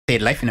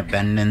Life in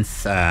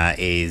Abundance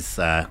is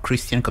a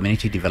Christian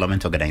community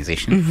development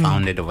organization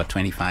founded over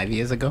 25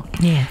 years ago.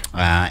 Yeah.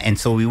 And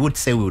so we would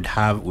say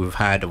we've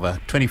had over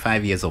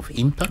 25 years of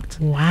impact.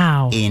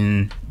 Wow.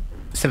 In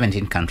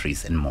 17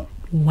 countries and more.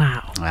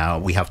 Wow.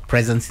 We have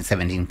presence in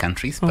 17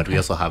 countries, but we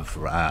also have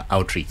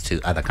outreach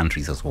to other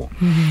countries as well.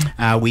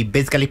 We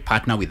basically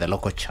partner with the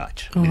local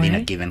church within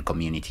a given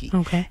community.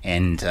 Okay.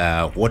 And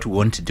what we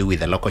want to do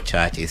with the local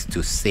church is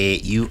to say,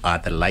 you are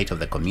the light of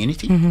the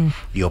community.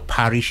 Your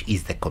parish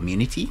is the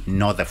community,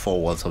 not the four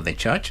walls of the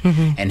church.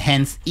 And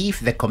hence, if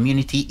the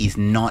community is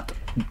not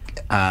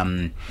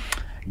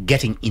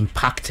getting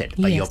impacted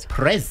by your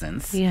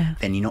presence,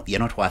 then you're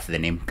not worth the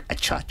name a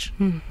church.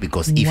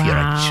 Because if you're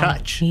a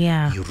church,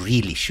 you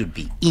really should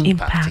be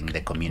impacting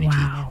the community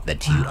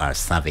that you are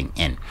serving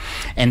in.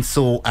 And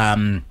so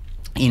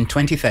in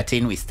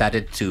 2013, we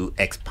started to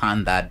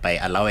expand that by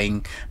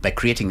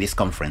creating this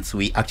conference.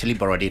 We actually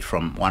borrowed it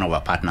from one of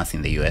our partners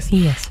in the US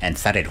and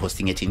started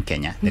hosting it in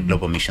Kenya, the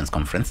Global Missions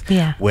Conference,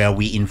 where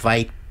we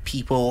invite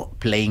people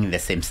playing in the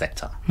same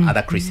sector,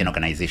 other Christian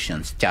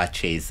organizations,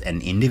 churches,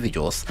 and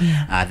individuals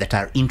that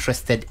are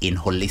interested in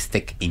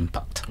holistic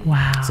impact.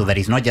 Wow. So that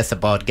is not just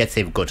about get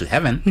saved, go to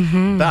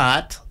heaven,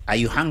 but are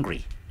you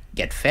hungry?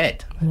 Get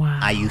fed. Wow.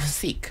 Are you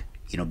sick?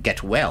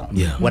 Get well.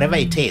 Whatever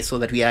it is, so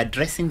that we are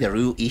addressing the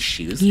real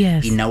issues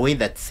in a way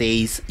that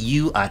says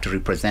you are to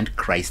represent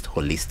Christ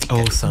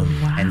holistically.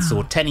 Awesome. Wow. And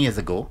so 10 years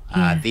ago,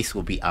 this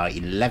will be our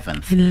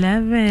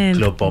 11th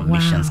Global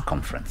Missions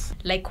Conference.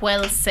 Like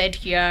well said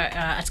here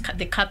at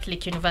the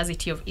Catholic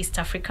University of East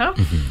Africa,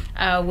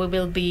 we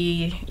will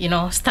be,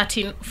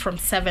 starting from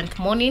 7th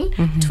morning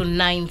to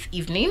 9th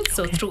evening.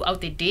 So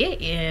throughout the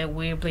day,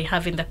 we'll be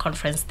having the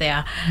conference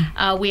there.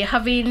 We're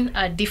having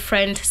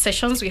different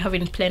sessions. We're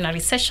having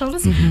plenary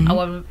sessions.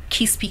 Our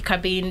key speaker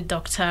being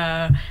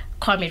Dr.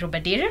 Kwame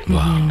Rubadire.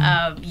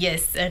 Wow.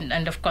 Yes,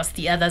 and of course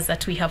the others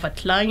that we have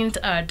outlined,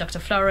 Dr.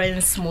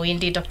 Florence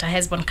Muindi, Dr.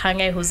 Hesbon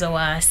Kange, who's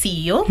our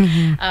CEO.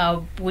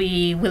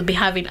 We will be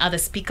having other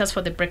speakers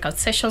for the breakout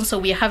sessions. So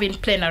we are having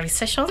plenary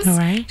sessions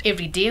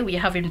every day. We are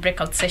having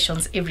breakout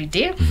sessions every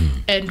day.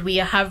 And we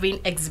are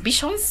having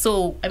exhibitions.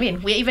 So,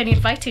 we're even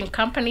inviting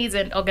companies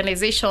and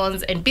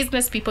organizations and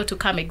business people to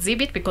come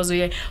exhibit, because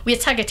we are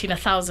targeting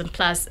 1,000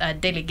 plus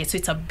delegates. So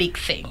it's a big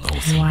thing.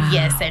 Awesome. Wow.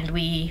 Yes, and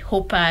we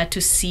hope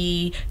to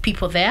see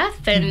people there.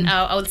 Then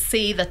I would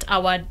say that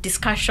our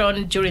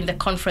discussion during the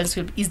conference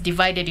is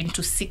divided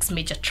into 6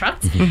 major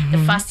tracks.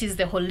 The first is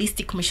the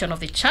holistic mission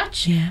of the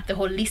church, the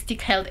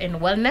holistic health and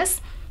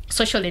wellness,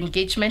 social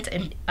engagement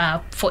and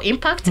for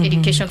impact,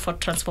 education for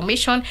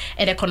transformation,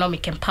 and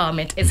economic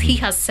empowerment. As he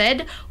has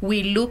said,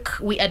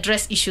 we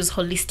address issues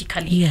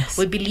holistically. Yes.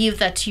 We believe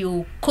that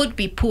you could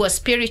be poor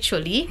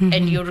spiritually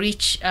and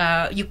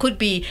you could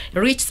be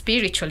rich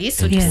spiritually,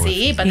 so to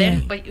say,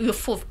 but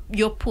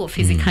you're poor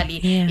physically.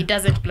 It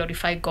doesn't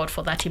glorify God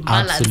for that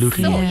imbalance.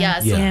 Absolutely.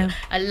 So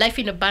a life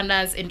in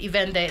abundance, and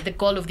even the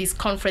goal of this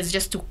conference is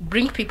just to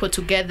bring people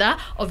together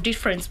of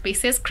different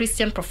spaces,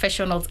 Christian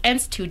professionals and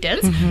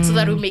students, so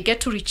that we may get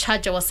to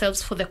recharge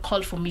ourselves for the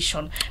call for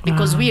mission,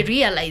 because we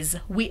realize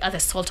we are the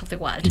salt of the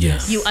world.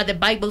 Yes. You are the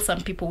Bible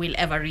some people will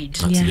ever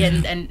read.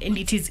 And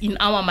it is in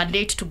our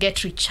mandate to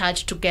get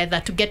recharged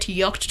together, to get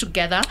yoked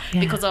together,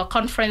 because our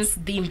conference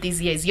theme this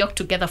year is Yoked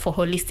Together for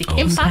Holistic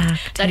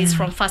Impact. That is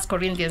from 1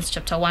 Corinthians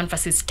chapter 1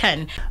 verses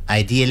 10.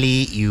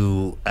 Ideally,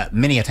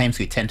 many a times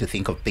we tend to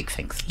think of big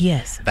things.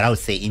 Yes. But I would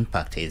say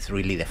impact is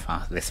really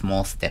the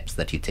small steps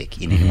that you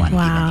take in any one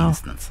given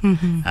instance.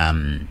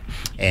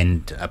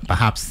 And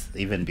perhaps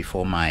even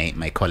before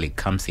my colleague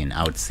comes in,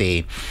 I would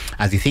say,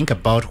 as you think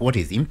about what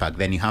is impact,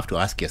 then you have to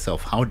ask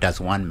yourself, how does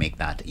one make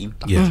that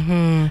impact?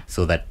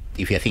 So that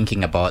if you're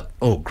thinking about,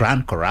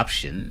 grand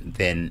corruption,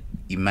 then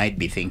you might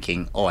be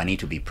thinking, I need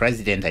to be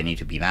president, I need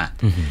to be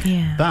that.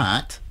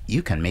 But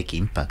you can make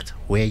impact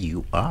where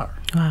you are.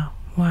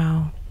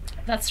 Wow.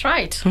 That's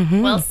right.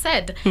 Well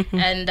said.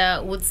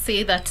 And would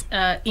say that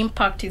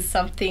impact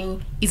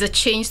is a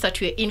change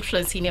that we're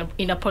influencing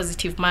in a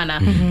positive manner,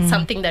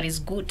 something that is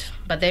good,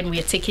 but then we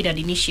are taking an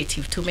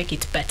initiative to make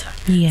it better.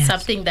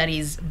 Something that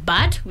is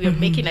bad, we are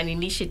making an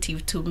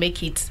initiative to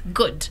make it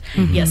good.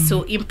 Yes,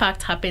 so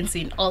impact happens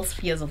in all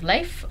spheres of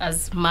life,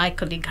 as my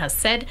colleague has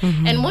said,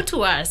 and more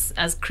to us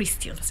as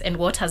Christians and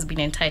what has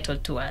been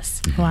entitled to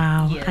us.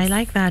 Wow. Yes. I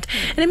like that.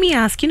 And let me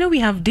ask, we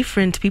have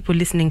different people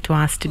listening to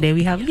us today.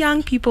 We have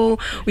young people,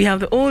 we have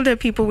the older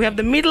people, we have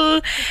the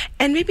middle,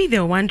 and maybe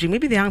they're wondering,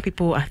 maybe the young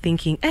people are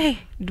thinking, hey,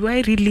 do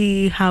I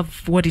really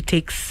have what it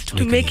takes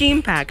to make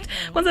impact?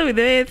 What's with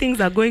the way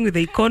things are going with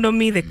the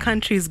economy, the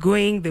country is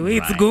going, the way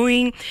it's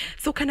going?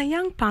 So can a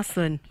young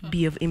person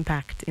be of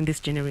impact in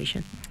this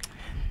generation?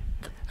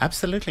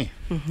 Absolutely.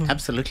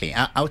 Absolutely.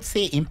 I would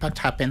say impact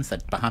happens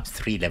at perhaps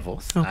 3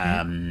 levels. Okay.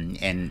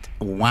 And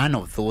one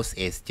of those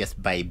is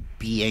just by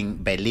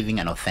living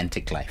an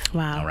authentic life.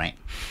 Wow. All right.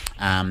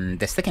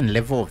 The second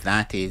level of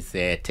that is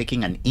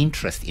taking an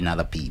interest in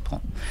other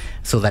people,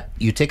 so that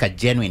you take a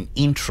genuine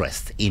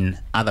interest in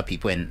other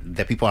people and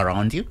the people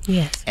around you.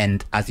 Yes.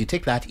 And as you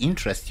take that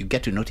interest, you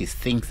get to notice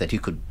things that you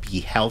could be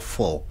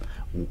helpful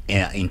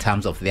in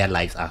terms of their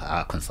lives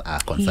are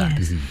concerned.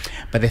 Yes.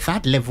 But the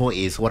third level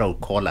is what I would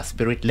call a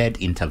spirit-led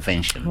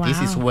intervention. Wow. This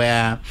is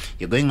where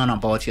you're going on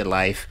about your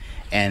life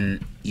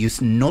and you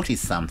notice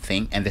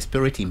something and the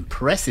spirit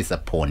impresses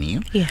upon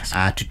you yes.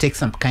 to take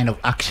some kind of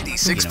action.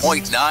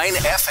 6.9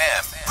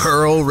 FM,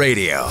 Pearl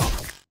Radio.